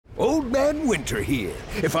Old Man Winter here.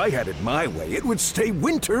 If I had it my way, it would stay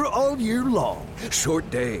winter all year long. Short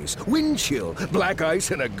days, wind chill, black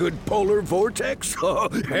ice, and a good polar vortex. Oh,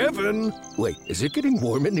 heaven! Wait, is it getting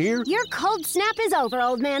warm in here? Your cold snap is over,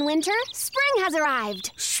 Old Man Winter. Spring has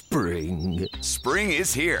arrived. Spring. Spring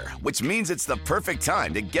is here, which means it's the perfect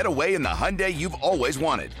time to get away in the Hyundai you've always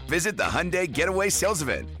wanted. Visit the Hyundai Getaway Sales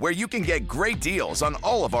Event, where you can get great deals on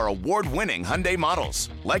all of our award-winning Hyundai models,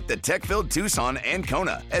 like the tech-filled Tucson and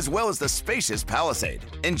Kona, as well as the spacious Palisade.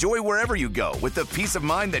 Enjoy wherever you go with the peace of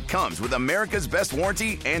mind that comes with America's best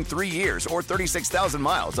warranty and 3 years or 36,000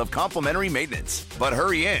 miles of complimentary maintenance. But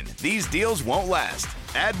hurry in, these deals won't last.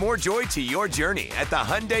 Add more joy to your journey at the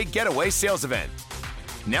Hyundai Getaway Sales Event.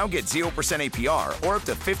 Now get 0% APR or up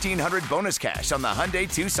to $1,500 bonus cash on the Hyundai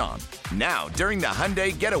Tucson. Now, during the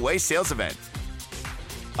Hyundai Getaway Sales Event.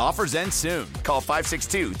 Offers end soon. Call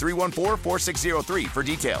 562-314-4603 for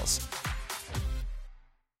details.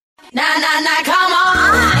 Come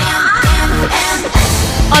on.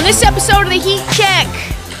 On this episode of the Heat Check,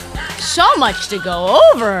 so much to go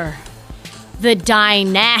over. The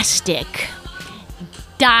dynamic,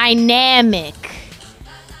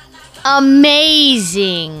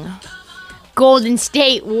 amazing Golden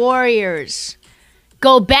State Warriors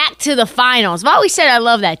go back to the finals. I've always said I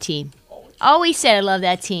love that team.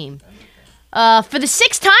 For the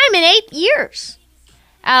sixth time in 8 years.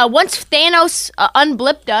 Once Thanos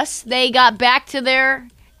unblipped us, they got back to their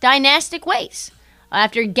dynastic ways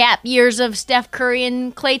after gap years of Steph Curry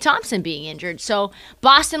and Klay Thompson being injured. So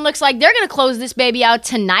Boston looks like they're going to close this baby out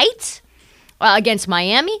tonight against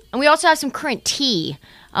Miami. And we also have some current tea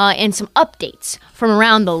and some updates from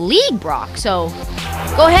around the league, Brock. So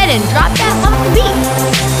go ahead and drop that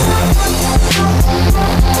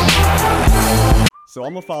beat. So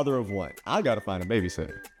I'm a father of one. I gotta find a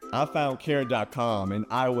babysitter. I found Care.com and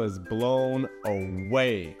I was blown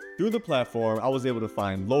away. Through the platform, I was able to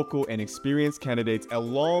find local and experienced candidates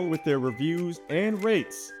along with their reviews and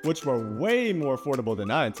rates, which were way more affordable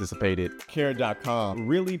than I anticipated. Care.com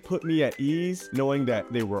really put me at ease knowing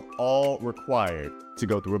that they were all required to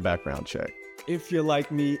go through a background check. If you're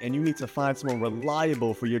like me and you need to find someone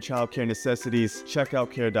reliable for your childcare necessities, check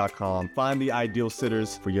out Care.com. Find the ideal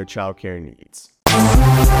sitters for your childcare needs. All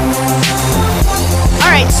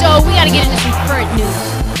right, so we got to get into some current news.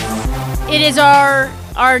 It is our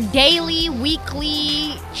daily,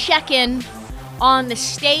 weekly check-in on the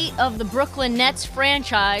state of the Brooklyn Nets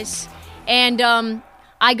franchise. And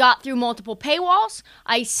I got through multiple paywalls.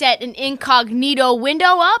 I set an incognito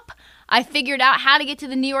window up. I figured out how to get to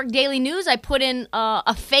the New York Daily News. I put in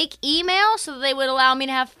a fake email so that they would allow me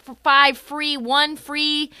to have one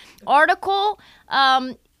free article.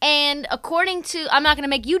 And according to, I'm not going to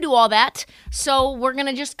make you do all that, so we're going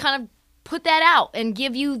to just kind of put that out and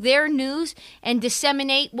give you their news and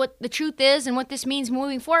disseminate what the truth is and what this means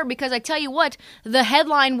moving forward, because I tell you what, the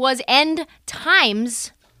headline was End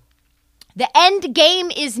Times. The end game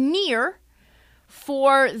is near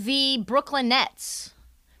for the Brooklyn Nets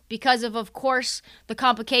because of course, the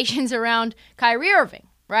complications around Kyrie Irving,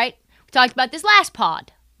 right? We talked about this last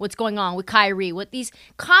pod. What's going on with Kyrie, what these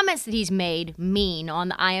comments that he's made mean on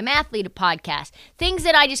the I Am Athlete podcast. Things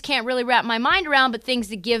that I just can't really wrap my mind around, but things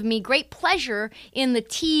that give me great pleasure in the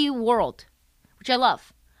tea world, which I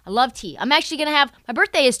love. I love tea. I'm actually going to have, my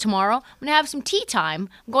birthday is tomorrow. I'm going to have some tea time.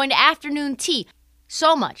 I'm going to afternoon tea.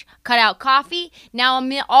 So much. Cut out coffee. Now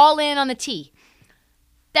I'm all in on the tea.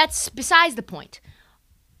 That's besides the point.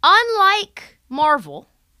 Unlike Marvel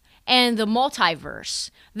and the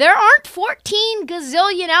multiverse, there aren't 14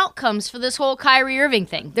 gazillion outcomes for this whole Kyrie Irving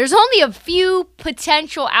thing. There's only a few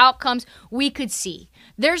potential outcomes we could see.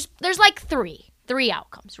 There's like three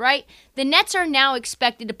outcomes, right? The Nets are now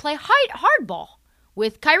expected to play hardball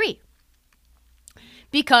with Kyrie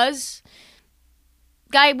because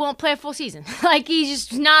guy won't play a full season. Like, he's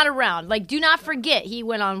just not around. Like, do not forget, he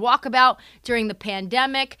went on walkabout during the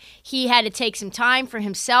pandemic. He had to take some time for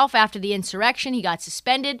himself after the insurrection. He got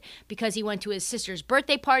suspended because he went to his sister's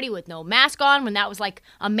birthday party with no mask on, when that was like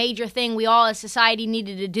a major thing we all as society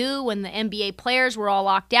needed to do when the NBA players were all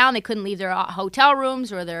locked down. They couldn't leave their hotel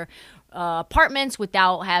rooms or their apartments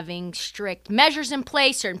without having strict measures in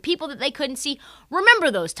place, certain people that they couldn't see.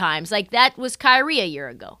 Remember those times. Like, that was Kyrie a year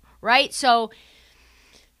ago, right? So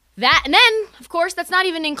that, and then, of course, that's not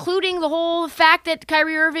even including the whole fact that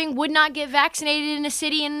Kyrie Irving would not get vaccinated in a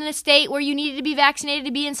city and in a state where you needed to be vaccinated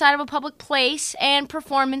to be inside of a public place and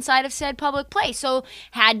perform inside of said public place. So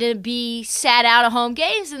had to be sat out of home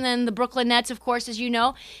games. And then the Brooklyn Nets, of course, as you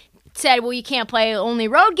know, said, well, you can't play only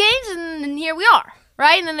road games. And here we are,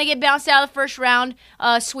 right? And then they get bounced out of the first round.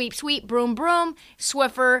 Sweep, sweep, broom, broom,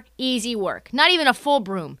 Swiffer, easy work. Not even a full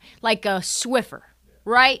broom, like a Swiffer,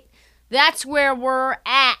 right? That's where we're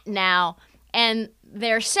at now. And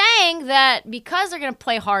they're saying that because they're going to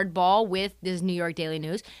play hardball with this New York Daily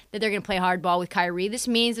News, that they're going to play hardball with Kyrie. This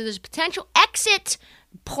means that there's a potential exit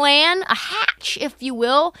plan, a hatch, if you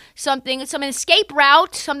will, some escape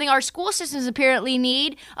route, something our school systems apparently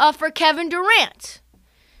need for Kevin Durant.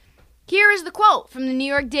 Here is the quote from the New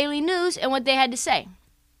York Daily News and what they had to say.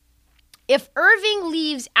 If Irving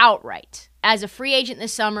leaves outright as a free agent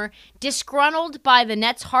this summer, disgruntled by the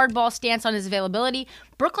Nets' hardball stance on his availability,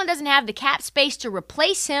 Brooklyn doesn't have the cap space to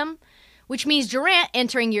replace him, which means Durant,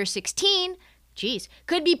 entering year 16,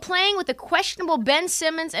 could be playing with a questionable Ben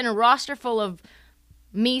Simmons and a roster full of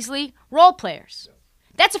measly role players.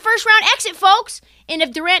 That's a first-round exit, folks. And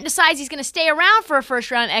if Durant decides he's going to stay around for a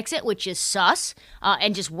first-round exit, which is sus,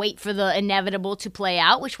 and just wait for the inevitable to play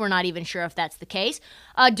out, which we're not even sure if that's the case,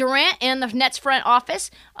 Durant and the Nets front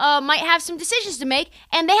office might have some decisions to make,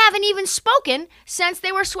 and they haven't even spoken since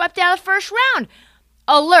they were swept out of the first round.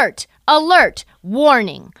 Alert, alert,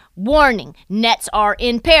 warning, warning. Nets are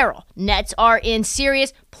in peril. Nets are in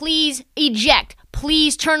serious. Please eject.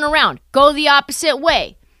 Please turn around. Go the opposite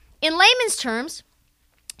way. In layman's terms,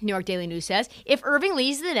 New York Daily News says, if Irving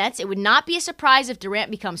leaves the Nets, it would not be a surprise if Durant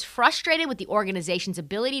becomes frustrated with the organization's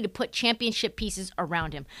ability to put championship pieces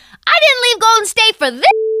around him. I didn't leave Golden State for this.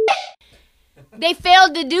 They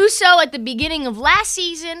failed to do so at the beginning of last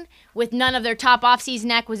season with none of their top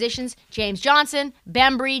offseason acquisitions, James Johnson,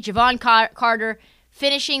 Bembry, Javon Carter,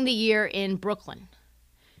 finishing the year in Brooklyn.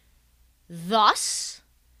 Thus,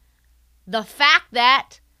 the fact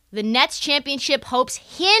that the Nets' championship hopes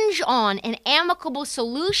hinge on an amicable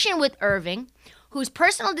solution with Irving, whose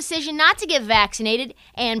personal decision not to get vaccinated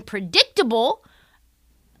and unpredictability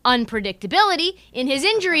in his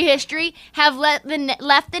injury history have left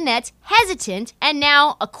the Nets hesitant. And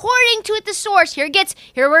now, according to the source, here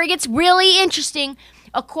where it gets really interesting.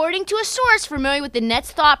 According to a source familiar with the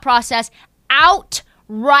Nets' thought process,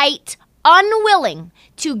 outright unwilling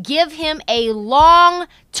to give him a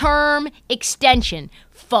long-term extension.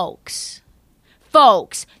 Folks,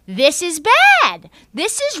 this is bad.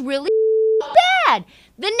 This is really bad.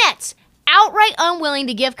 The Nets, outright unwilling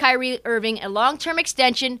to give Kyrie Irving a long-term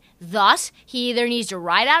extension. Thus, he either needs to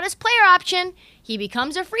ride out his player option, he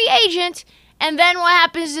becomes a free agent, and then what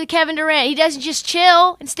happens to Kevin Durant? He doesn't just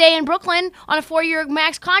chill and stay in Brooklyn on a 4-year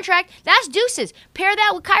max contract. That's deuces. Pair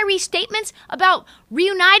that with Kyrie's statements about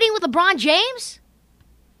reuniting with LeBron James.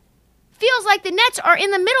 Feels like the Nets are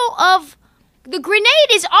in the middle of... The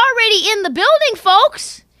grenade is already in the building,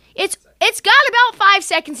 folks. It's got about 5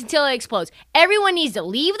 seconds until it explodes. Everyone needs to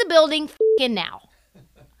leave the building f***ing now.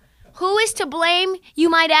 Who is to blame,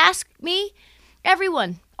 you might ask me?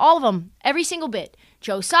 Everyone. All of them. Every single bit.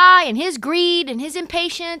 Joe Tsai and his greed and his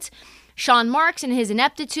impatience. Sean Marks and his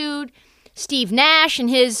ineptitude. Steve Nash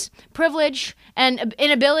and his privilege and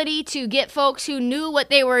inability to get folks who knew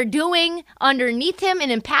what they were doing underneath him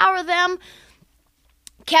and empower them.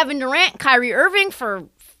 Kevin Durant, Kyrie Irving for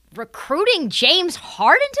recruiting James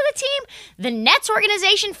Harden to the team. The Nets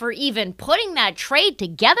organization for even putting that trade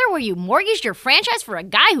together where you mortgaged your franchise for a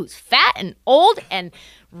guy who's fat and old and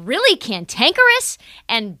really cantankerous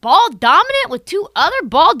and ball dominant with 2 other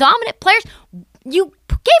ball dominant players. You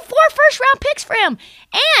gave 4 first-round picks for him.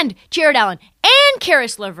 And Jared Allen. And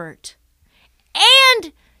Karis LeVert.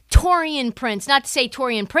 And Taurean Prince. Not to say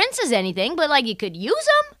Taurean Prince is anything, but like you could use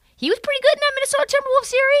him. He was pretty good in that Minnesota Timberwolves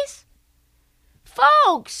series.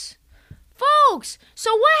 Folks,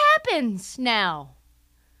 so what happens now?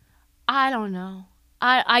 I don't know.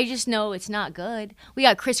 I just know it's not good. We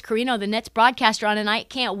got Chris Carino, the Nets broadcaster, on tonight.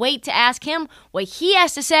 Can't wait to ask him what he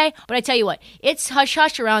has to say. But I tell you what, it's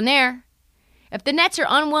hush-hush around there. If the Nets are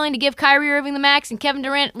unwilling to give Kyrie Irving the max and Kevin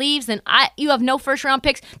Durant leaves, then you have no first-round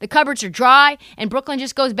picks. The cupboards are dry, and Brooklyn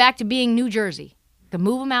just goes back to being New Jersey. You can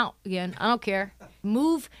move them out again. I don't care.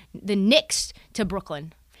 Move the Knicks to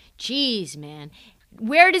Brooklyn. Jeez, man.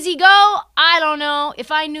 Where does he go? I don't know.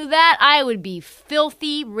 If I knew that, I would be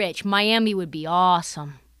filthy rich. Miami would be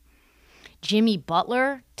awesome. Jimmy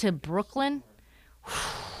Butler to Brooklyn?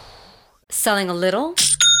 Selling a little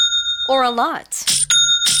or a lot?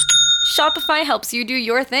 Shopify helps you do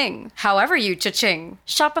your thing, however you cha-ching.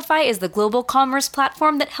 Shopify is the global commerce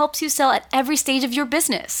platform that helps you sell at every stage of your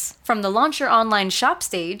business. From the launch your online shop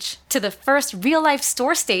stage, to the first real-life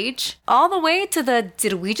store stage, all the way to the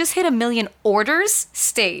did we just hit 1 million orders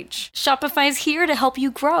stage. Shopify's here to help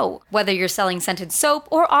you grow. Whether you're selling scented soap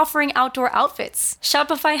or offering outdoor outfits,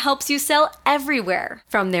 Shopify helps you sell everywhere.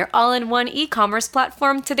 From their all-in-one e-commerce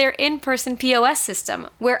platform to their in-person POS system,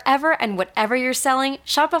 wherever and whatever you're selling,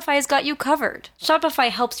 Shopify's got you covered. Shopify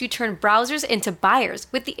helps you turn browsers into buyers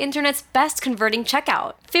with the internet's best converting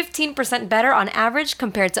checkout. 15% better on average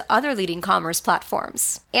compared to other leading commerce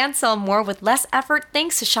platforms. And sell more with less effort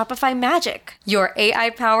thanks to Shopify Magic, your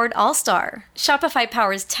AI-powered all-star. Shopify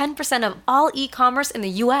powers 10% of all e-commerce in the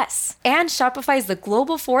US. And Shopify is the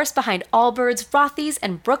global force behind Allbirds, Rothy's,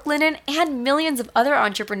 and Brooklinen, and millions of other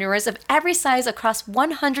entrepreneurs of every size across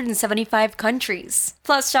 175 countries.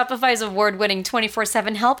 Plus, Shopify's award-winning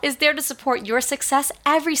 24/7 help is there to support your success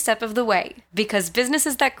every step of the way. Because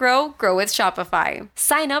businesses that grow, grow with Shopify.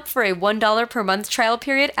 Sign up for a $1 per month trial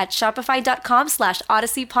period at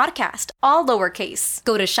shopify.com/Odyssey Podcast, all lowercase.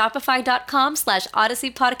 Go to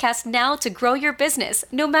shopify.com/Odyssey Podcast now to grow your business,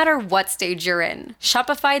 no matter what stage you're in.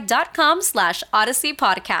 Shopify.com/Odyssey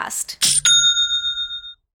Podcast.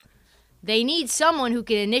 They need someone who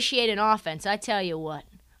can initiate an offense. I tell you what.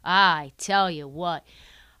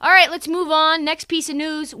 All right, let's move on. Next piece of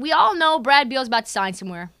news. We all know Brad Beal's about to sign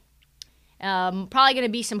somewhere. Probably going to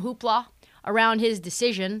be some hoopla around his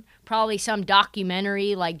decision. Probably some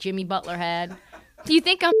documentary like Jimmy Butler had. Do you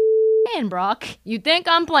think I'm playing, Brock? You think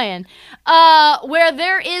I'm playing? Where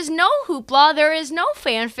there is no hoopla, there is no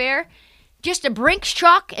fanfare. Just a Brinks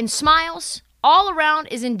truck and smiles all around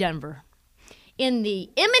is in Denver. In the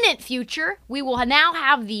imminent future, we will now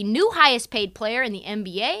have the new highest paid player in the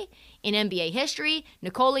NBA, in NBA history,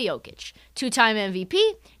 Nikola Jokic. Two-time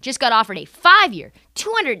MVP, just got offered a 5-year,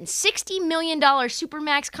 $260 million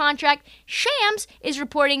Supermax contract. Shams is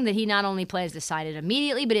reporting that he not only plans to sign it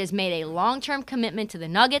immediately, but has made a long-term commitment to the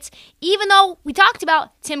Nuggets, even though we talked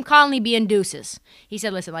about Tim Connelly being deuces. He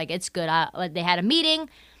said, listen, it's good. They had a meeting.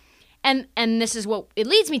 And this is what it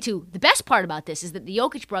leads me to. The best part about this is that the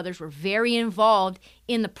Jokic brothers were very involved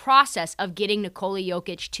in the process of getting Nikola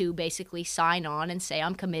Jokic to basically sign on and say,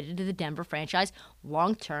 I'm committed to the Denver franchise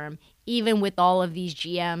long term, even with all of these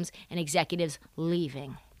GMs and executives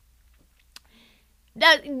leaving.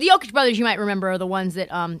 The Jokic brothers, you might remember, are the ones that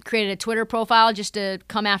created a Twitter profile just to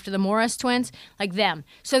come after the Morris twins, like them.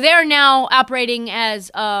 So they're now operating as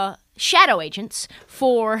shadow agents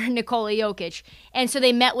for Nikola Jokic. And so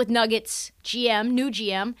they met with Nuggets new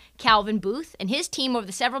GM, Calvin Booth, and his team over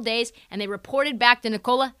the several days, and they reported back to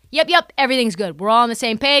Nikola, yep, everything's good. We're all on the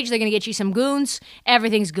same page. They're going to get you some goons.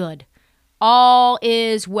 Everything's good. All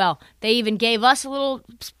is well. They even gave us a little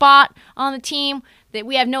spot on the team that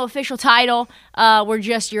we have no official title. We're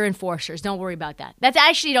just your enforcers. Don't worry about that. That's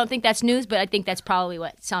actually, don't think that's news, but I think that's probably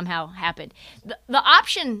what somehow happened. The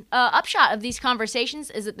upshot of these conversations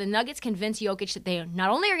is that the Nuggets convinced Jokic that they not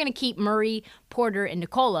only are going to keep Murray, Porter, and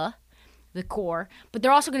Nikola, the core, but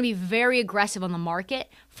they're also going to be very aggressive on the market,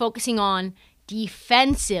 focusing on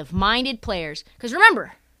defensive-minded players. Because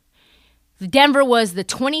remember, Denver was the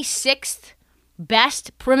 26th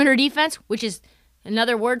best perimeter defense, which is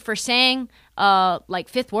another word for saying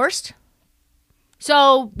fifth worst.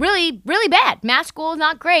 So really, really bad. Math school is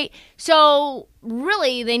not great. So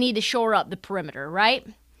really, they need to shore up the perimeter, right?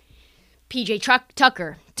 PJ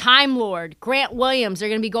Tucker, Time Lord, Grant Williams, they're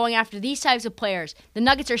going to be going after these types of players. The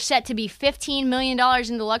Nuggets are set to be $15 million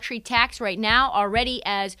in the luxury tax right now, already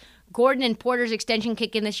as Gordon and Porter's extension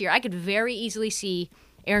kick in this year. I could very easily see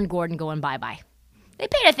Aaron Gordon going bye-bye. They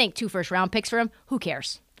paid, I think, 2 first-round picks for him. Who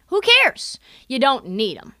cares? Who cares? You don't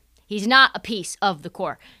need him. He's not a piece of the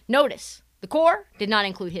core. Notice, the core did not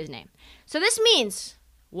include his name. So this means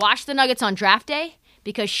watch the Nuggets on draft day,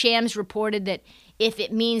 because Shams reported that if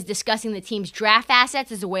it means discussing the team's draft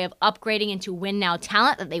assets as a way of upgrading into win-now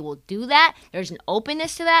talent, that they will do that. There's an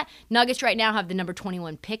openness to that. Nuggets right now have the number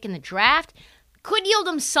 21 pick in the draft. Could yield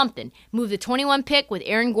them something. Move the 21 pick with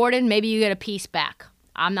Aaron Gordon, maybe you get a piece back.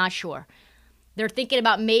 I'm not sure. They're thinking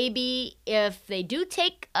about maybe if they do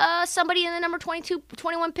take somebody in the number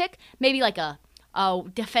 21 pick, maybe like a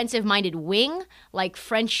defensive-minded wing, like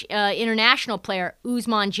French international player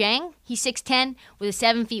Ousmane Dieng. He's 6'10", with a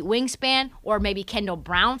 7-foot wingspan. Or maybe Kendall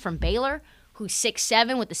Brown from Baylor, who's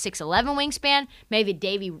 6'7", with a 6'11" wingspan. Maybe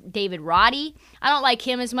David Roddy. I don't like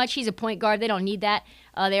him as much. He's a point guard. They don't need that.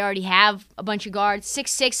 They already have a bunch of guards.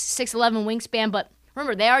 6'6", 6'11" wingspan, but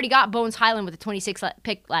remember, they already got Bones Highland with the 26th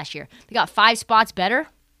pick last year. They got 5 spots better.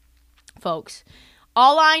 Folks,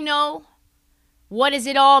 all I know What does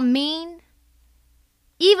it all mean?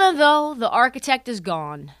 Even though the architect is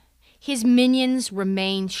gone, his minions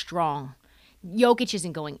remain strong. Jokic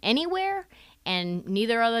isn't going anywhere, and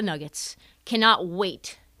neither are the Nuggets. Cannot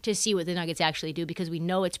wait to see what the Nuggets actually do, because we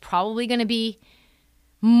know it's probably going to be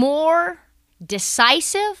more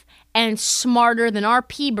decisive and smarter than our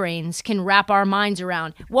pea brains can wrap our minds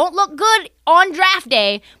around. Won't look good on draft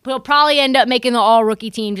day, but it'll probably end up making the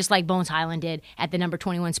all-rookie team just like Bones Highland did at the number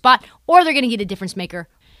 21 spot, or they're going to get a difference maker.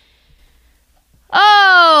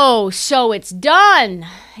 Oh, so it's done.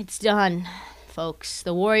 It's done, folks.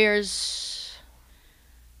 The Warriors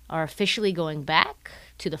are officially going back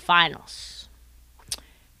to the finals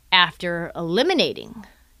after eliminating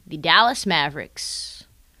the Dallas Mavericks,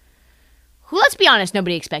 who, let's be honest,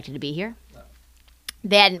 nobody expected to be here.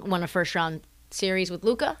 They hadn't won a first-round series with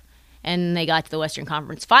Luka, and they got to the Western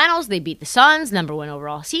Conference Finals. They beat the Suns, number 1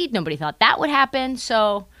 overall seed. Nobody thought that would happen,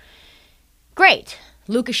 so great.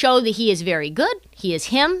 Luka showed that he is very good. He is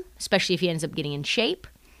him, especially if he ends up getting in shape.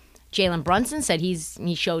 Jalen Brunson said he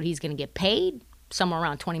showed he's going to get paid somewhere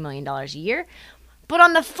around $20 million a year. But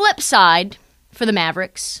on the flip side, for the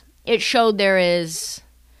Mavericks, it showed there is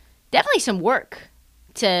definitely some work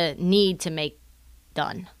to need to make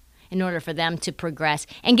done in order for them to progress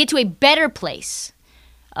and get to a better place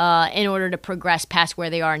in order to progress past where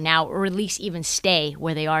they are now, or at least even stay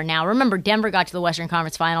where they are now. Remember, Denver got to the Western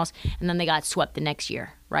Conference Finals, and then they got swept the next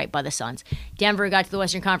year, right, by the Suns. Denver got to the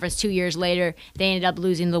Western Conference 2 years later. They ended up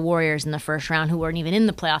losing to the Warriors in the first round, who weren't even in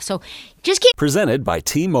the playoffs. So just keep... Presented by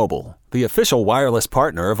T-Mobile, the official wireless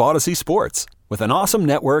partner of Odyssey Sports. With an awesome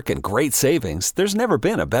network and great savings, there's never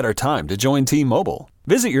been a better time to join T-Mobile.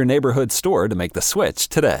 Visit your neighborhood store to make the switch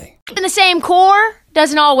today. In the same core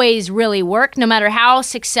doesn't always really work, no matter how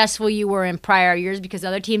successful you were in prior years, because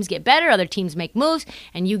other teams get better, other teams make moves,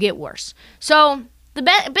 and you get worse. So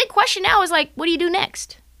the big question now is, like, what do you do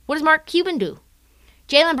next? What does Mark Cuban do?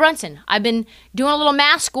 Jalen Brunson. I've been doing a little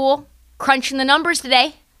math school, crunching the numbers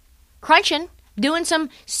today. Doing some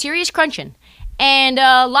serious crunching. And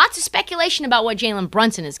lots of speculation about what Jalen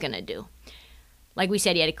Brunson is going to do. Like we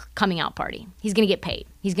said, he had a coming out party. He's going to get paid.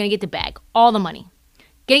 He's going to get the bag, all the money.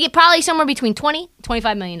 Going to get probably somewhere between $20 and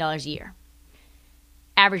 $25 million a year.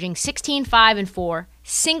 Averaging 16, 5, and 4,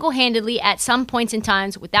 single-handedly at some points in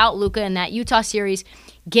times without Luka in that Utah series,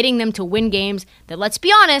 getting them to win games that, let's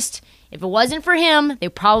be honest, if it wasn't for him, they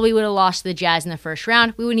probably would have lost to the Jazz in the first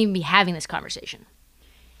round. We wouldn't even be having this conversation.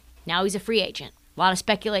 Now he's a free agent. A lot of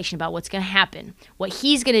speculation about what's going to happen, what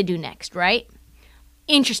he's going to do next, right?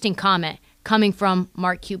 Interesting comment coming from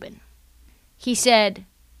Mark Cuban. He said,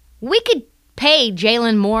 we could pay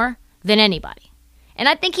Jalen more than anybody, and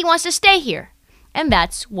I think he wants to stay here, and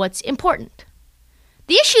that's what's important.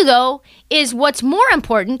 The issue, though, is what's more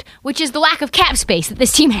important, which is the lack of cap space that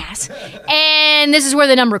this team has. And this is where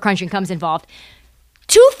the number crunching comes involved.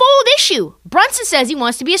 Twofold issue. Brunson says he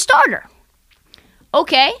wants to be a starter.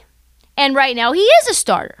 Okay. And right now, he is a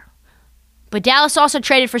starter. But Dallas also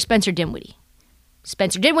traded for Spencer Dinwiddie.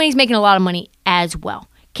 Spencer Dinwiddie's making a lot of money as well.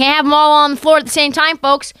 Can't have them all on the floor at the same time,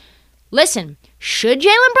 folks. Listen, should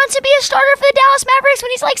Jalen Brunson be a starter for the Dallas Mavericks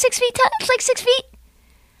when he's like 6 feet?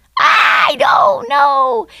 I don't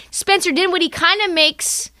know. Spencer Dinwiddie kind of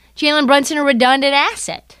makes Jalen Brunson a redundant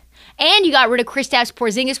asset. And you got rid of Kristaps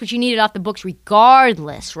Porzingis, which you needed off the books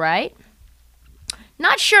regardless, right?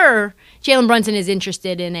 Not sure Jalen Brunson is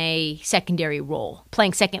interested in a secondary role,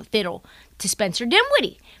 playing second fiddle to Spencer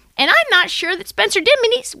Dinwiddie. And I'm not sure that Spencer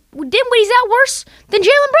Dinwiddie's that worse than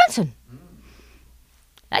Jalen Brunson.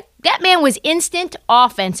 That man was instant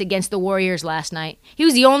offense against the Warriors last night. He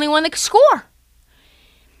was the only one that could score.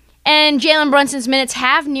 And Jalen Brunson's minutes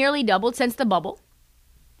have nearly doubled since the bubble,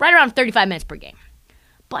 right around 35 minutes per game.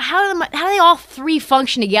 But how do they all three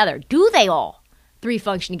function together? Do they all three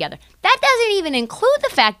function together? That doesn't even include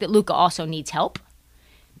the fact that Luka also needs help.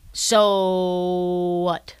 So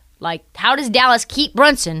what? Like, how does Dallas keep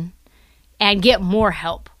Brunson and get more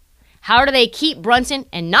help? How do they keep Brunson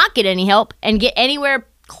and not get any help and get anywhere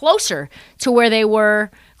closer to where they were,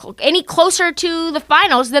 any closer to the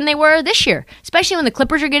finals than they were this year? Especially when the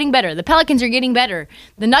Clippers are getting better, the Pelicans are getting better,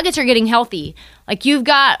 the Nuggets are getting healthy. Like, you've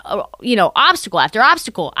got, obstacle after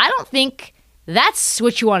obstacle. I don't think that's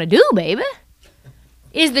what you want to do, baby.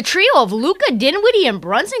 Is the trio of Luka, Dinwiddie, and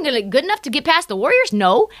Brunson good enough to get past the Warriors?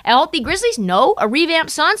 No. A healthy Grizzlies? No. A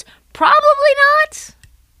revamped Suns? Probably not.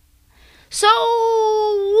 So,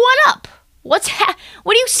 what up? What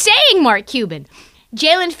are you saying, Mark Cuban?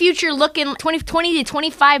 Jalen future looking 20 to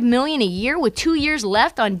 $25 million a year with 2 years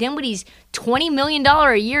left on Dinwiddie's $20 million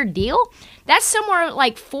a year deal? That's somewhere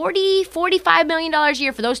like $40, $45 million a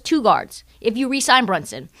year for those two guards if you re-sign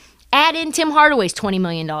Brunson. Add in Tim Hardaway's $20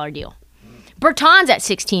 million deal. Bertans at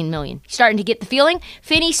 $16 million. Starting to get the feeling.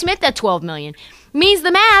 Finney-Smith at $12 million. Means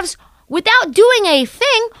the Mavs, without doing a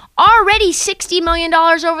thing, already $60 million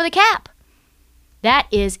over the cap. That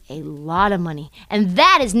is a lot of money. And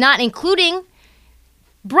that is not including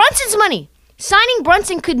Brunson's money. Signing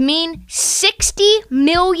Brunson could mean $60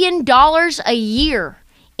 million a year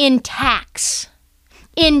in tax.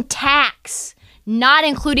 In tax. Not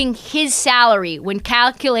including his salary when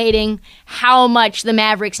calculating how much the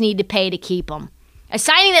Mavericks need to pay to keep him.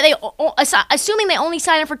 Assuming they only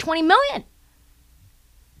sign him for $20 million.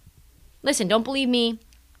 Listen, don't believe me.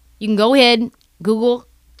 You can go ahead, Google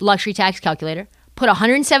luxury tax calculator, put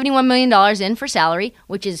 $171 million in for salary,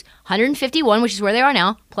 which is $151, which is where they are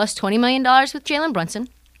now, plus $20 million with Jalen Brunson.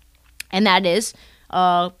 And that is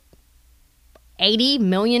 $80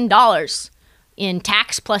 million in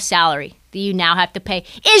tax plus salary that you now have to pay.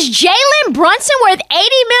 Is Jalen Brunson worth $80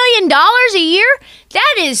 million a year?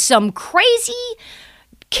 That is some crazy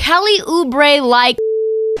Kelly Oubre-like,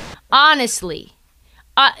 honestly.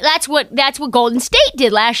 That's what Golden State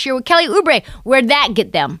did last year with Kelly Oubre. Where'd that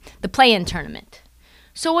get them? The play-in tournament.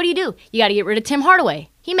 So what do? You got to get rid of Tim Hardaway.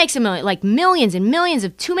 He makes millions and millions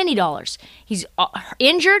of too many dollars. He's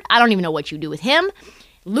injured. I don't even know what you do with him.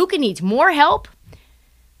 Luka needs more help.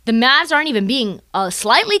 The Mavs aren't even being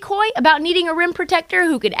slightly coy about needing a rim protector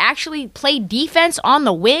who could actually play defense on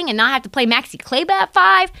the wing and not have to play Maxi Kleber at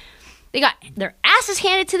 5. They got their asses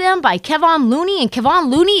handed to them by Kevon Looney, and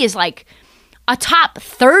Kevon Looney is like a top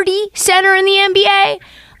 30 center in the NBA.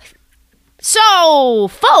 So,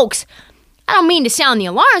 folks, I don't mean to sound the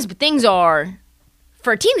alarms, but things are,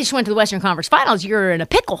 for a team that just went to the Western Conference Finals, you're in a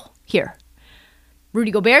pickle here. Rudy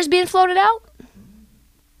Gobert's being floated out.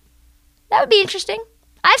 That would be interesting.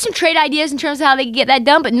 I have some trade ideas in terms of how they can get that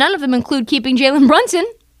done, but none of them include keeping Jalen Brunson.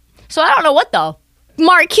 So I don't know what the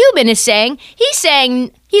Mark Cuban is saying. He's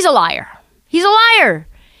saying he's a liar. He's a liar.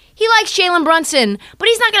 He likes Jalen Brunson, but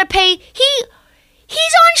he's not going to pay. He's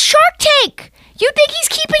on Shark Tank. You think he's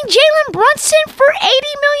keeping Jalen Brunson for $80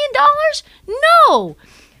 million? No.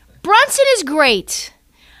 Brunson is great.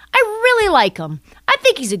 I really like him. I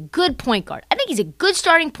think he's a good point guard. I think he's a good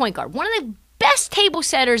starting point guard. One of the best table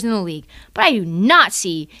setters in the league. But I do not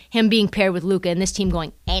see him being paired with Luka and this team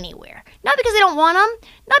going anywhere. Not because they don't want him,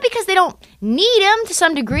 not because they don't need him to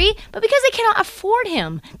some degree, but because they cannot afford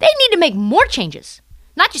him. They need to make more changes.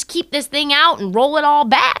 Not just keep this thing out and roll it all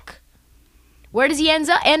back. Where does he end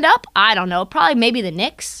up? I don't know. Probably maybe the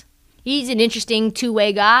Knicks. He's an interesting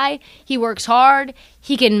two-way guy. He works hard.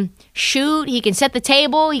 He can shoot. He can set the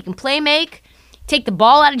table. He can play make. Take the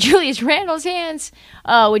ball out of Julius Randle's hands,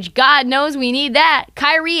 which God knows we need that.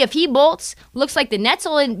 Kyrie, if he bolts, looks like the Nets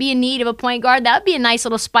will be in need of a point guard. That would be a nice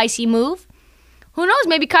little spicy move. Who knows?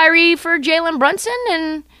 Maybe Kyrie for Jalen Brunson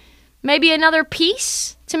and maybe another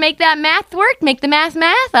piece to make that math work, make the math.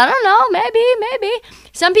 I don't know. Maybe.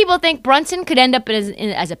 Some people think Brunson could end up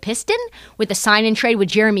as a Piston with a sign and trade with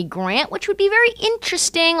Jeremy Grant, which would be very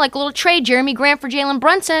interesting, like a little trade, Jeremy Grant for Jalen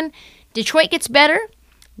Brunson. Detroit gets better.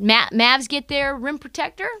 Mavs get their rim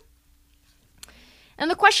protector. And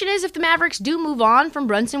the question is, if the Mavericks do move on from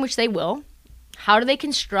Brunson, which they will, how do they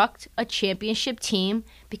construct a championship team?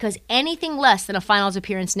 Because anything less than a finals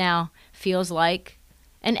appearance now feels like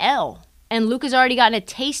an L. And Luka's already gotten a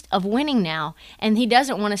taste of winning now, and he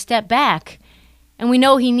doesn't want to step back. And we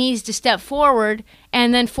know he needs to step forward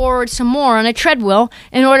and then forward some more on a treadmill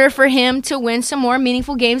in order for him to win some more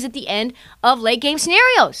meaningful games at the end of late game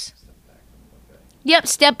scenarios. Yep,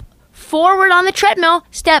 step forward on the treadmill,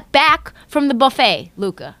 step back from the buffet,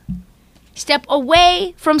 Luka. Step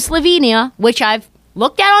away from Slovenia, which I've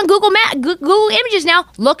looked at on Google Images now,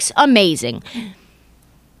 looks amazing.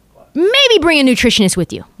 Maybe bring a nutritionist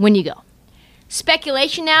with you when you go.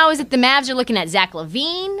 Speculation now is that the Mavs are looking at Zach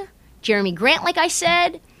LaVine, Jeremy Grant, like I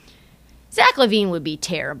said. Zach LaVine would be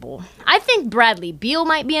terrible. I think Bradley Beal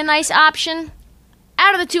might be a nice option.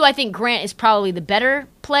 Out of the two, I think Grant is probably the better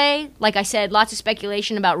play. Like I said, lots of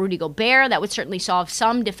speculation about Rudy Gobert. That would certainly solve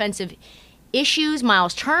some defensive issues.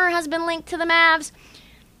 Miles Turner has been linked to the Mavs.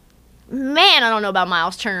 Man, I don't know about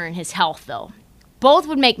Miles Turner and his health, though. Both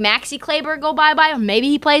would make Maxi Kleber go bye-bye. Maybe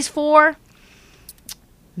he plays 4.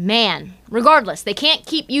 Man, regardless, they can't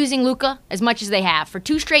keep using Luka as much as they have. For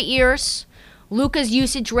 2 straight years, Luka's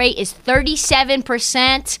usage rate is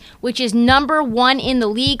 37%, which is number 1 in the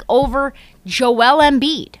league over Joel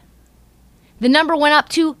Embiid. The number went up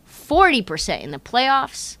to 40% in the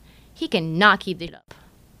playoffs. He cannot keep it up.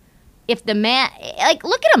 If the man,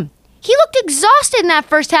 look at him. He looked exhausted in that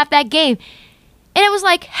first half of that game. And it was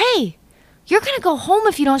like, hey, you're going to go home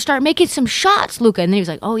if you don't start making some shots, Luka. And then he was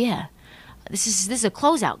like, oh, yeah, This is a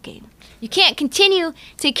closeout game. You can't continue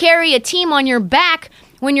to carry a team on your back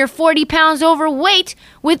when you're 40 pounds overweight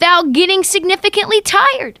without getting significantly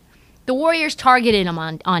tired. The Warriors targeted him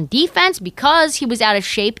on defense because he was out of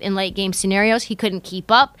shape in late game scenarios. He couldn't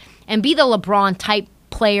keep up and be the LeBron type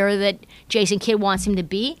player that Jason Kidd wants him to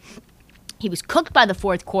be. He was cooked by the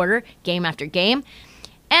fourth quarter, game after game.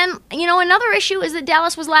 And, another issue is that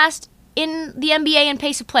Dallas was last in the NBA in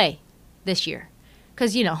pace of play this year.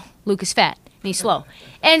 Because, Luke is fat and he's slow.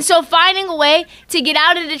 And so finding a way to get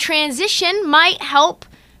out of the transition might help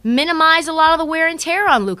minimize a lot of the wear and tear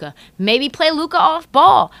on Luka. Maybe play Luka off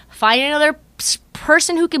ball. Find another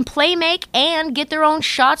person who can play make and get their own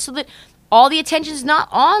shots so that all the attention is not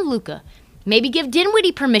on Luka. Maybe give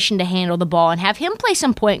Dinwiddie permission to handle the ball and have him play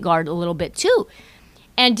some point guard a little bit too.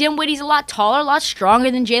 And Dinwiddie's a lot taller, a lot stronger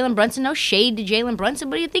than Jalen Brunson. No shade to Jalen Brunson,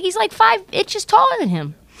 but you think he's like 5 inches taller than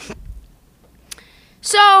him.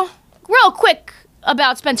 So, real quick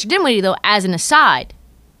about Spencer Dinwiddie, though, as an aside.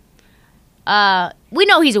 We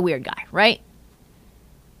know he's a weird guy, right?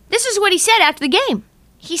 This is what he said after the game.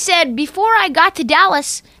 He said, before I got to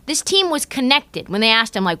Dallas, this team was connected. When they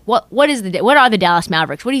asked him, like, what are the Dallas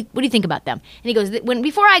Mavericks? What do you think about them? And he goes,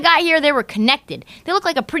 before I got here, they were connected. They look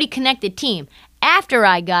like a pretty connected team. After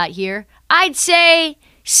I got here, I'd say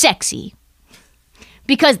sexy.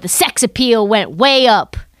 Because the sex appeal went way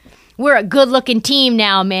up. We're a good-looking team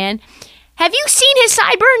now, man. Have you seen his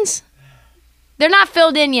sideburns? They're not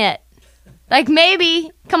filled in yet. Like, maybe.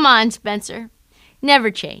 Come on, Spencer.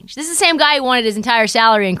 Never change. This is the same guy who wanted his entire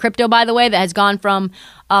salary in crypto, by the way, that has gone from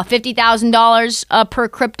 $50,000 per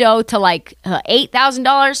crypto to like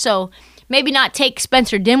 $8,000. So maybe not take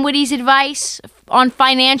Spencer Dinwiddie's advice on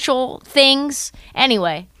financial things.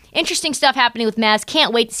 Anyway, interesting stuff happening with Mavs.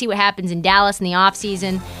 Can't wait to see what happens in Dallas in the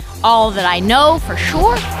offseason. All that I know for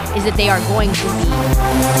sure is that they are going to be.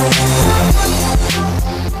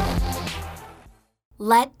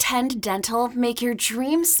 Let Tend Dental make your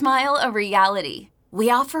dream smile a reality. We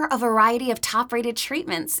offer a variety of top-rated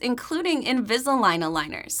treatments, including Invisalign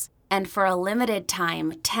aligners. And for a limited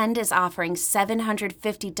time, Tend is offering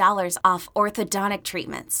 $750 off orthodontic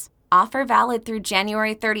treatments. Offer valid through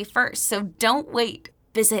January 31st, so don't wait.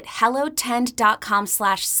 Visit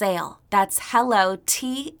hellotend.com/sale. That's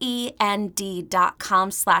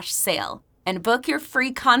hellotend.com/sale. And book your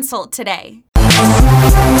free consult today.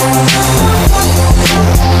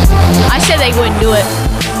 I said they wouldn't do it.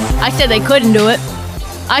 I said they couldn't do it.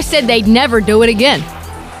 I said they'd never do it again.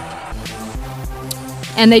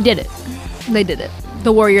 And they did it. They did it.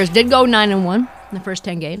 The Warriors did go 9-1 in the first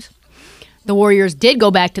 10 games. The Warriors did go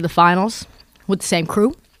back to the finals with the same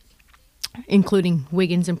crew, including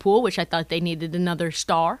Wiggins and Poole, which I thought they needed another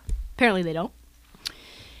star. Apparently they don't.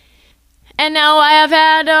 And now I have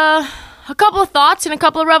had a couple of thoughts and a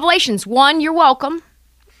couple of revelations. One, you're welcome.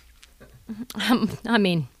 I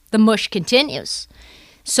mean, the mush continues.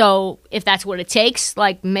 So if that's what it takes,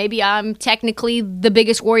 like maybe I'm technically the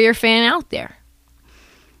biggest Warrior fan out there.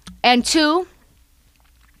 And two,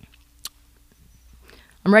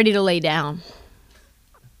 I'm ready to lay down.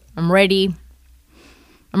 I'm ready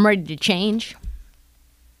to change.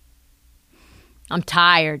 I'm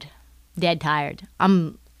tired. Dead tired.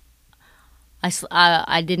 I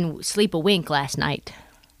didn't sleep a wink last night.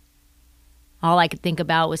 All I could think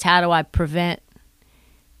about was how do I prevent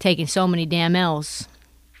taking so many damn L's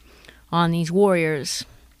on these Warriors.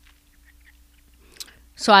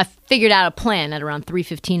 So I figured out a plan at around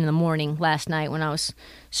 3:15 in the morning last night when I was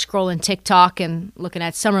scrolling TikTok and looking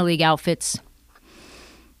at Summer League outfits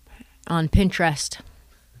on Pinterest.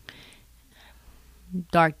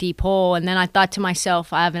 Dark, deep hole. And then I thought to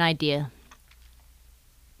myself, I have an idea.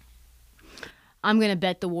 I'm going to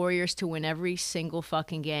bet the Warriors to win every single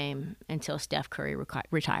fucking game until Steph Curry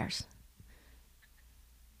retires.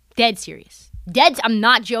 Dead serious. I'm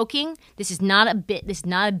not joking. This is not a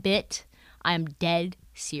bit. I am dead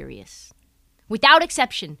serious. Without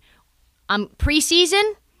exception.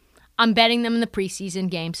 Preseason, I'm betting them in the preseason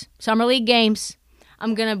games. Summer League games.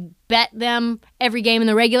 I'm going to bet them every game in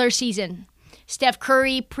the regular season. Steph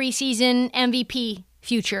Curry, preseason MVP,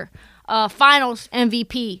 future. Finals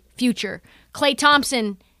MVP, future. Klay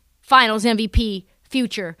Thompson, Finals MVP,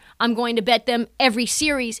 future. I'm going to bet them every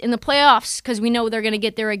series in the playoffs because we know they're going to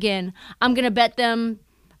get there again. I'm going to bet them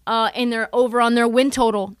over on their win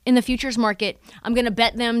total in the futures market. I'm going to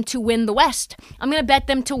bet them to win the West. I'm going to bet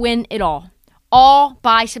them to win it all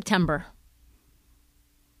by September.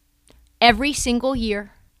 Every single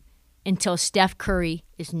year until Steph Curry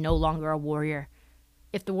is no longer a Warrior.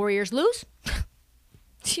 If the Warriors lose,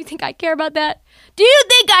 Do you think I care about that? Do you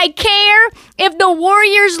think I care if the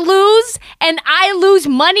Warriors lose and I lose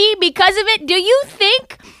money because of it? Do you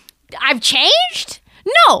think I've changed?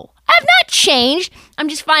 No, I've not changed. I'm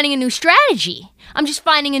just finding a new strategy. I'm just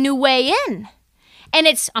finding a new way in. And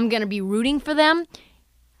I'm going to be rooting for them.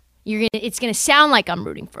 It's going to sound like I'm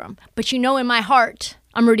rooting for them. But in my heart,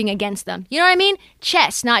 I'm rooting against them. You know what I mean?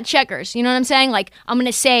 Chess, not checkers. You know what I'm saying? Like, I'm going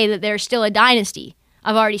to say that they're still a dynasty.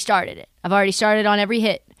 I've already started it. I've already started on every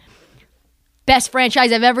hit. Best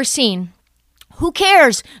franchise I've ever seen. Who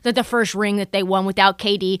cares that the first ring that they won without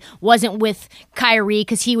KD wasn't with Kyrie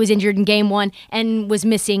because he was injured in game 1 and was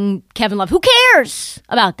missing Kevin Love? Who cares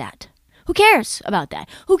about that? Who cares about that?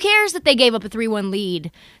 Who cares that they gave up a 3-1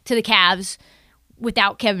 lead to the Cavs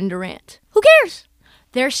without Kevin Durant? Who cares?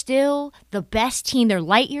 They're still the best team. They're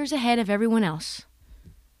light years ahead of everyone else.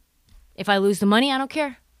 If I lose the money, I don't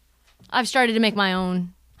care. I've started to make my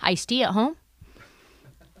own iced tea at home.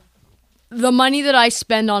 The money that I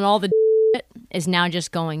spend on all the is now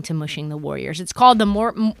just going to mushing the Warriors. It's called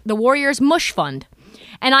the Warriors Mush Fund.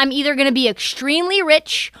 And I'm either going to be extremely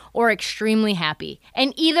rich or extremely happy.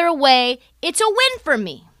 And either way, it's a win for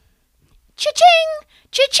me. Cha-ching!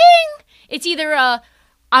 Cha-ching! It's either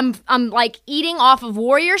I'm like eating off of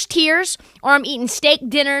Warriors tears or I'm eating steak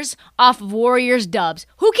dinners off of Warriors dubs.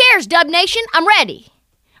 Who cares, Dub Nation? I'm ready.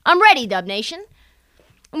 I'm ready, Dub Nation.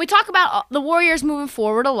 And we talk about the Warriors moving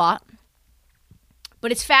forward a lot.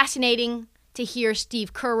 But it's fascinating to hear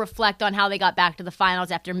Steve Kerr reflect on how they got back to the finals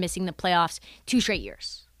after missing the playoffs 2 straight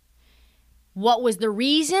years. What was the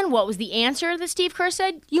reason? What was the answer that Steve Kerr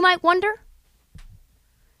said? You might wonder.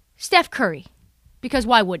 Steph Curry. Because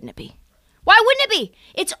why wouldn't it be? Why wouldn't it be?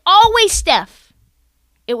 It's always Steph.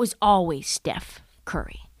 It was always Steph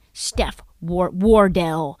Curry. Steph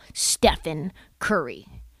Wardell Stephen Curry.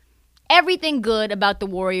 Everything good about the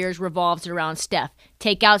Warriors revolves around Steph.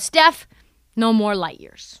 Take out Steph, no more light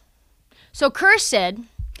years. So Kerr said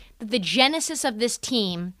that the genesis of this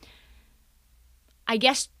team, I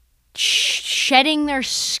guess, shedding their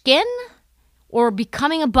skin or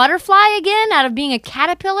becoming a butterfly again out of being a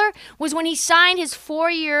caterpillar was when he signed his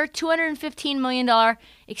 4-year, $215 million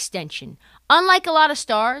extension. Unlike a lot of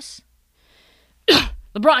stars,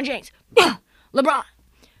 LeBron James, LeBron,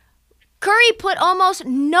 Curry put almost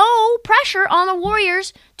no pressure on the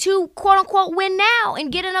Warriors to quote-unquote win now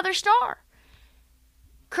and get another star.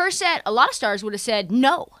 Kerr said a lot of stars would have said,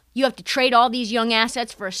 no, you have to trade all these young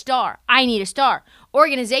assets for a star. I need a star.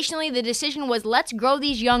 Organizationally, the decision was let's grow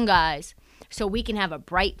these young guys so we can have a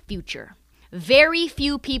bright future. Very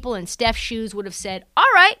few people in Steph's shoes would have said, all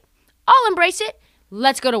right, I'll embrace it.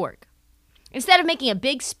 Let's go to work. Instead of making a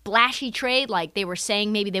big splashy trade like they were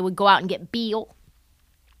saying maybe they would go out and get Beal.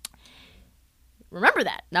 Remember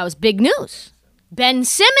that. That was big news. Ben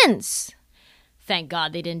Simmons. Thank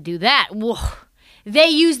God they didn't do that. Whoa. They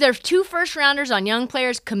used their 2 first-rounders on young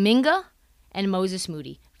players, Kuminga and Moses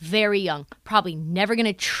Moody. Very young. Probably never going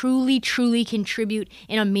to truly contribute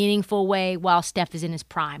in a meaningful way while Steph is in his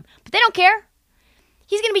prime. But they don't care.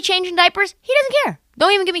 He's going to be changing diapers. He doesn't care.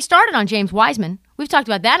 Don't even get me started on James Wiseman. We've talked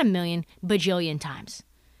about that a million bajillion times.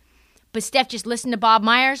 But Steph just listened to Bob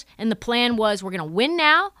Myers, and the plan was we're going to win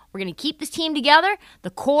now. We're going to keep this team together.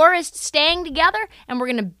 The core is staying together, and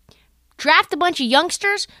we're going to draft a bunch of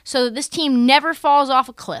youngsters so that this team never falls off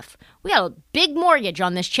a cliff. We got a big mortgage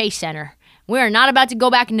on this Chase Center. We are not about to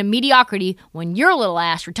go back into mediocrity when your little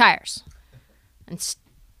ass retires. And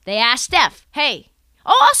they asked Steph, hey.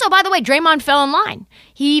 Oh, also, by the way, Draymond fell in line.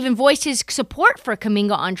 He even voiced his support for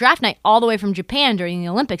Kuminga on draft night all the way from Japan during the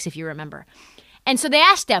Olympics, if you remember. And so they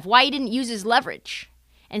asked Steph why he didn't use his leverage.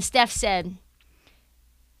 And Steph said,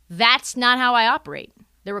 that's not how I operate.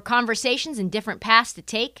 There were conversations and different paths to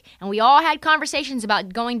take, and we all had conversations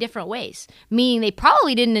about going different ways, meaning they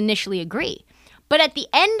probably didn't initially agree. But at the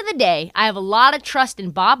end of the day, I have a lot of trust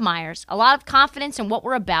in Bob Myers, a lot of confidence in what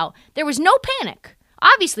we're about. There was no panic.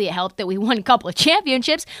 Obviously, it helped that we won a couple of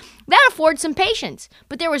championships. That affords some patience.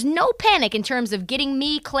 But there was no panic in terms of getting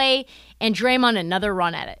me, Clay, and Draymond another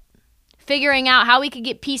run at it. Figuring out how we could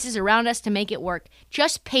get pieces around us to make it work.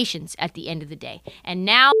 Just patience at the end of the day. And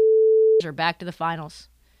now are back to the finals.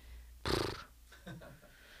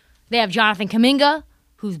 They have Jonathan Kuminga,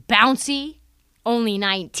 who's bouncy, only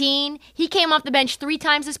 19. He came off the bench 3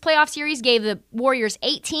 times this playoff series, gave the Warriors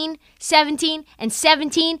 18, 17, and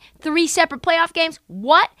 17, 3 separate playoff games.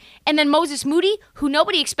 What? And then Moses Moody, who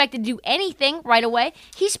nobody expected to do anything right away.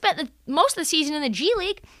 He spent most of the season in the G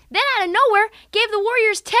League, then out of nowhere gave the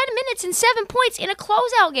Warriors 10 minutes and 7 points in a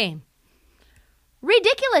closeout game.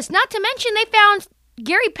 Ridiculous. Not to mention they found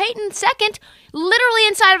Gary Payton II literally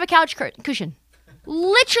inside of a couch cushion.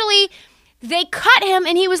 Literally They cut him,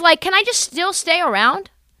 and he was like, can I just still stay around?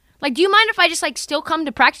 Like, do you mind if I just, like, still come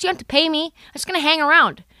to practice? You don't have to pay me. I'm just going to hang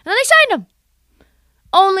around. And then they signed him.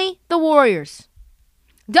 Only the Warriors.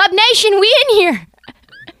 Dub Nation, we in here.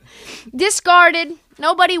 Discarded.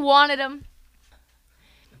 Nobody wanted him.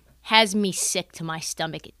 Has me sick to my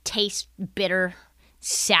stomach. It tastes bitter,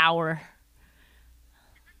 sour,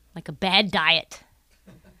 like a bad diet.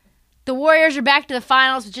 The Warriors are back to the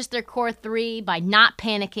finals with just their core three by not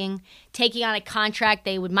panicking, taking on a contract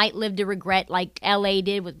they might live to regret like LA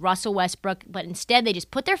did with Russell Westbrook, but instead they just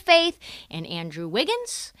put their faith in Andrew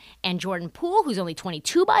Wiggins and Jordan Poole, who's only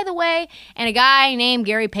 22 by the way, and a guy named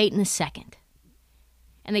Gary Payton II.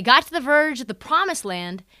 And they got to the verge of the promised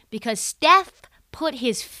land because Steph put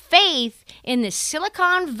his faith in the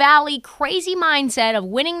Silicon Valley crazy mindset of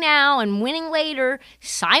winning now and winning later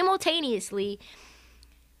simultaneously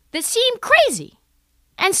that seemed crazy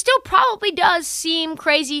and still probably does seem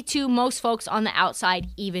crazy to most folks on the outside,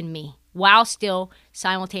 even me, while still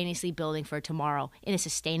simultaneously building for tomorrow in a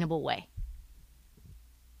sustainable way.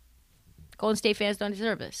 Golden State fans don't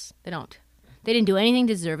deserve this. They don't. They didn't do anything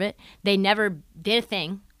to deserve it. They never did a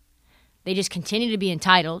thing. They just continue to be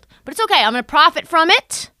entitled. But it's okay. I'm going to profit from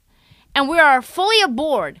it. And we are fully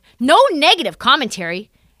aboard. No negative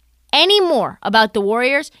commentary anymore about the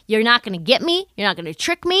Warriors. You're not going to get me. You're not going to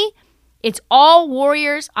trick me. It's all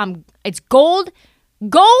Warriors. It's gold-blooded.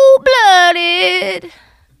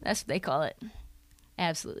 That's what they call it.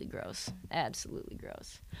 Absolutely gross. Absolutely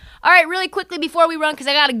gross. All right, really quickly before we run, because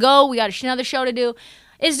I got to go. We got another show to do.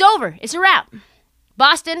 It's over. It's a wrap.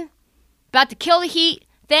 Boston, about to kill the Heat.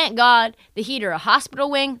 Thank God the Heat are a hospital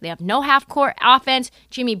wing. They have no half-court offense.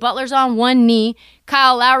 Jimmy Butler's on one knee.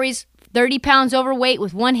 Kyle Lowry's 30 pounds overweight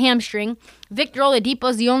with one hamstring. Victor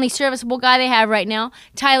Oladipo's the only serviceable guy they have right now.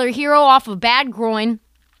 Tyler Hero off of bad groin.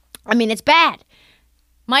 I mean, it's bad.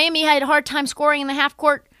 Miami had a hard time scoring in the half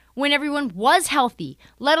court when everyone was healthy,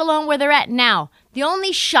 let alone where they're at now. The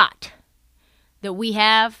only shot that we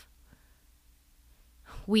have,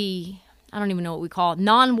 I don't even know what we call it,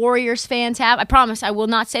 non-Warriors fans have, I promise I will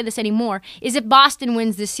not say this anymore, is if Boston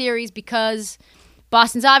wins this series because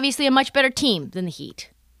Boston's obviously a much better team than the Heat.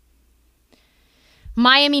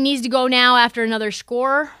 Miami needs to go now after another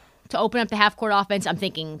scorer to open up the half-court offense. I'm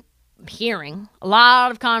hearing a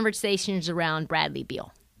lot of conversations around Bradley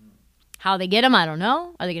Beal. How they get him, I don't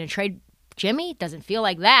know. Are they going to trade Jimmy? Doesn't feel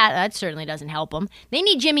like that. That certainly doesn't help them. They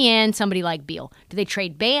need Jimmy and somebody like Beal. Do they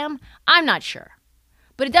trade Bam? I'm not sure.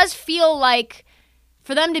 But it does feel like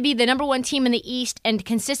for them to be the number one team in the East and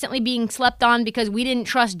consistently being slept on because we didn't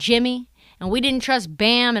trust Jimmy and we didn't trust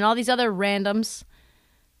Bam and all these other randoms.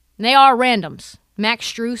 And they are randoms. Max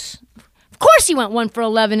Strus. Of course he went 1 for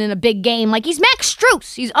 11 in a big game. Like, he's Max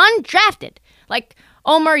Strus. He's undrafted. Like,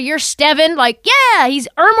 Omar, you're Steven. Like, yeah, he's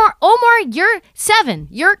Omar, you're 7.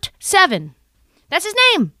 Yurt 7. That's his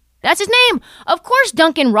name. That's his name. Of course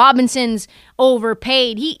Duncan Robinson's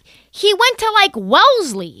overpaid. He went to, like,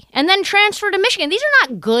 Wellesley and then transferred to Michigan. These are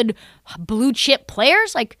not good blue-chip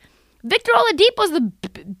players. Like, Victor Oladipo's the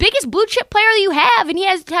biggest blue-chip player that you have, and he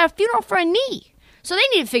has to have a funeral for a knee. So they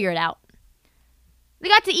need to figure it out. They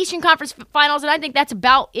got to the Eastern Conference Finals, and I think that's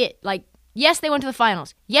about it. Like, yes, they went to the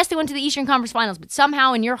finals. Yes, they went to the Eastern Conference Finals, but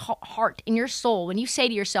somehow in your heart, in your soul, when you say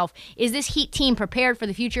to yourself, is this Heat team prepared for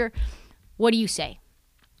the future? What do you say?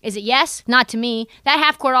 Is it yes? Not to me. That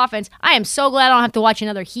half-court offense, I am so glad I don't have to watch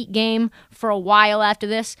another Heat game for a while after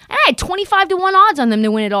this. And I had 25-1 odds on them to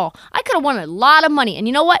win it all. I could have won a lot of money. And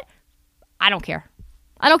you know what? I don't care.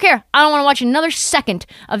 I don't care. I don't want to watch another second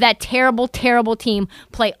of that terrible, terrible team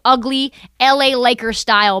play ugly LA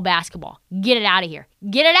Lakers-style basketball. Get it out of here.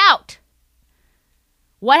 Get it out.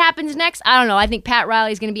 What happens next? I don't know. I think Pat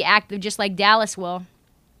Riley's going to be active just like Dallas will.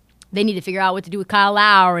 They need to figure out what to do with Kyle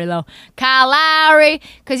Lowry, though. Kyle Lowry,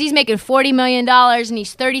 because he's making $40 million and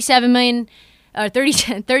he's $20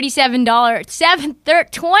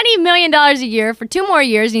 million a year for 2 more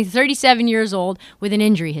years, and he's 37 years old with an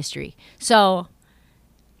injury history. So,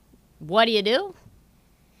 what do?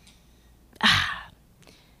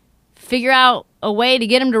 Figure out a way to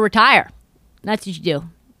get him to retire. That's what you do.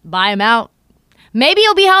 Buy him out. Maybe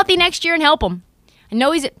he'll be healthy next year and help him. I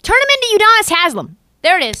know turn him into Udonis Haslem.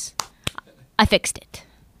 There it is. I fixed it.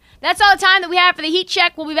 That's all the time that we have for the Heat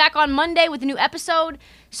Check. We'll be back on Monday with a new episode.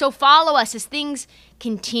 So follow us as things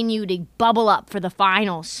continue to bubble up for the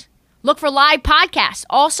finals. Look for live podcasts.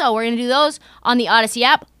 Also, we're going to do those on the Odyssey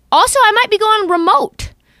app. Also, I might be going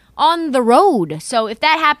remote on the road. So if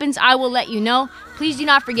that happens, I will let you know. Please do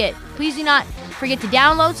not forget. Please do not forget to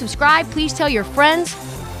download, subscribe. Please tell your friends.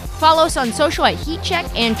 Follow us on social at Heat Check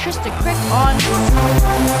and Trysta Crick on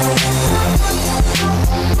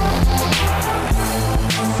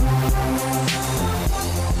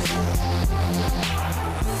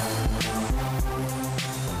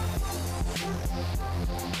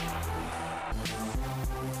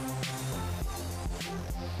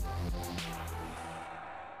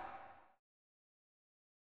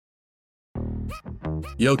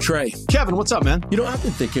Yo, Trey. Kevin, what's up, man? You know, I've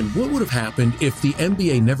been thinking, what would have happened if the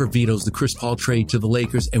NBA never vetoes the Chris Paul trade to the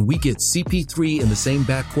Lakers and we get CP3 in the same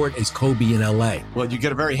backcourt as Kobe in LA? Well, you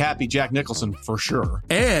get a very happy Jack Nicholson for sure.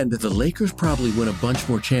 And the Lakers probably win a bunch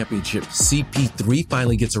more championships. CP3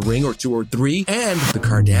 finally gets a ring or 2 or 3, and the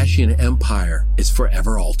Kardashian empire is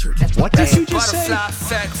forever altered. What did you just say?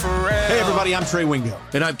 Hey, everybody, I'm Trey Wingo.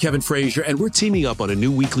 And I'm Kevin Frazier, and we're teaming up on a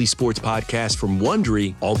new weekly sports podcast from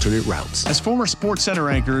Wondery, Alternate Routes. As former Sports Center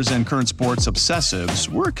anchors and current sports obsessives,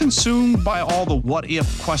 we're consumed by all the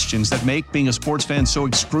what-if questions that make being a sports fan so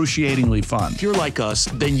excruciatingly fun. If you're like us,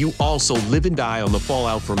 then you also live and die on the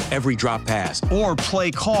fallout from every drop pass. Or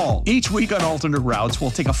play call. Each week on Alternate Routes,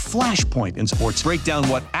 we'll take a flashpoint in sports, break down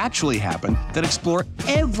what actually happened, then explore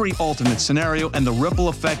every alternate scenario and the ripple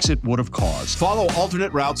effects it would have caused. Follow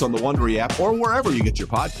Alternate Routes on the Wondery app or wherever you get your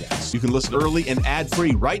podcasts. You can listen early and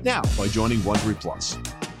ad-free right now by joining Wondery Plus.